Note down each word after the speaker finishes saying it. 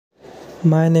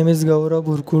My name is Gaurav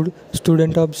Bhurkud,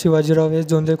 student of Shivajirao S.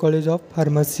 Jonde College of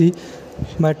Pharmacy.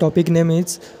 My topic name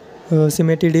is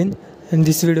Cimetidine, and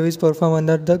this video is performed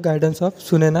under the guidance of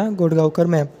Sunena Godgaonkar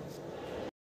ma'am.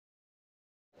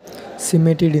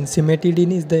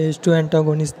 Cimetidine is the H2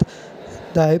 antagonist.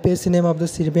 The IUPAC name of the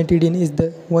cimetidine is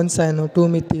the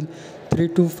 1-cyano-2-methyl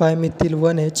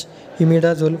 3,2,5-methyl-1H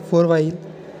imidazole 4-vial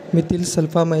methyl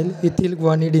sulfamyl ethyl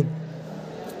guanidine.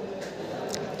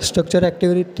 Structure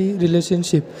activity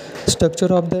relationship.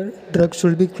 Structure of the drug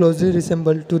should be closely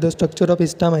resembled to the structure of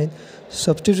histamine.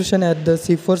 Substitution at the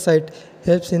C4 site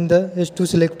helps in the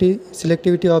H2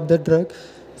 selectivity of the drug.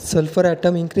 Sulfur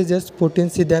atom increases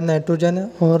potency than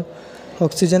nitrogen or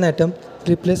oxygen atom.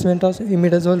 Replacement of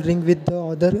imidazole ring with the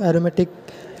other aromatic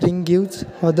ring gives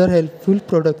other helpful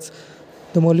products.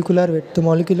 The molecular weight. The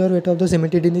molecular weight of the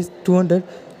cimetidine is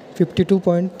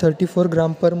 252.34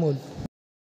 gram per mole.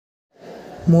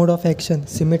 Mode of action.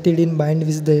 Cimetidine binds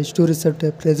with the H2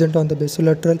 receptor present on the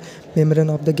basolateral membrane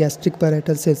of the gastric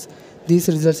parietal cells. This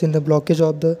results in the blockage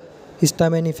of the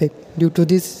histamine effect. Due to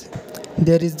this,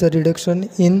 there is the reduction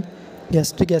in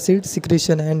gastric acid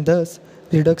secretion and thus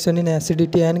reduction in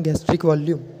acidity and gastric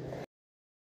volume.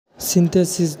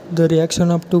 Synthesis. The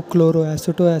reaction of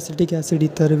 2-chloroacetoacetic acid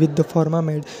ether with the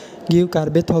formamide give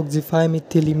carbathoxy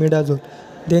 5-methyl imidazole.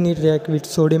 Then it reacts with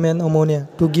sodium and ammonia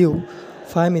to give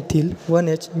 5-methyl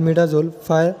 1H imidazole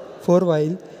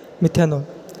 4-vial methanol.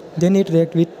 Then it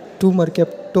reacts with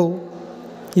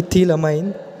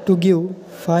 2-mercaptoethylamine to give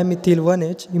 5-methyl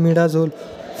 1H imidazole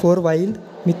 4-vial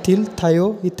methyl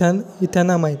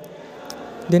thioethanamide.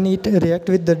 Then it reacts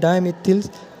with the dimethyl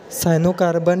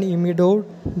cyanocarbon imido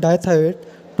dithioate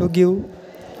to give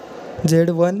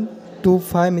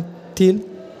Z1,2,5-methyl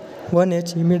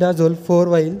 1H imidazole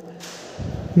 4-vial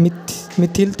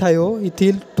methyl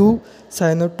thioethyl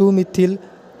 2-cyano-2-methyl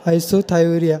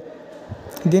isothiourea.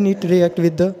 Then it reacts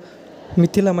with the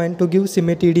methylamine to give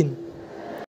cimetidine.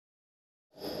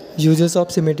 Uses of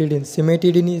cimetidine.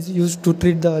 Cimetidine is used to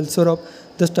treat the ulcer of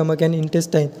the stomach and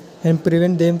intestine and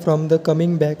prevent them from the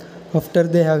coming back after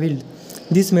they have healed.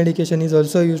 This medication is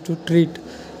also used to treat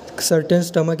certain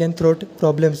stomach and throat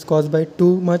problems caused by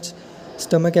too much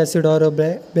stomach acid or a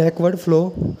backward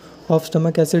flow of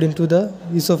stomach acid into the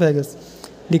esophagus.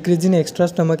 Decreasing extra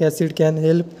stomach acid can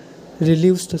help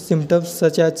relieve symptoms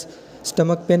such as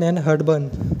stomach pain and heartburn.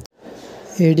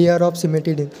 ADR of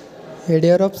cimetidine.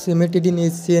 ADR of cimetidine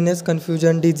is CNS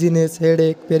confusion, dizziness,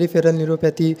 headache, peripheral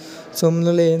neuropathy,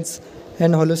 somnolence,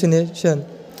 and hallucination.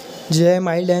 GI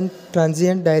mild and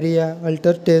transient diarrhea,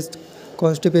 altered taste,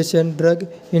 constipation,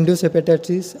 drug-induced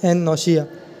hepatitis, and nausea.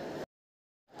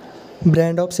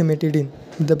 Brand of cimetidine.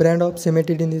 The brand of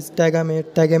cimetidine is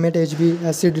Tagamate, Tagamate HB,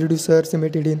 acid reducer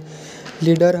cimetidine,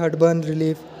 Leader heartburn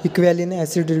relief, Equivalent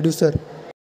acid reducer.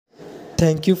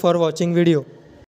 Thank you for watching video.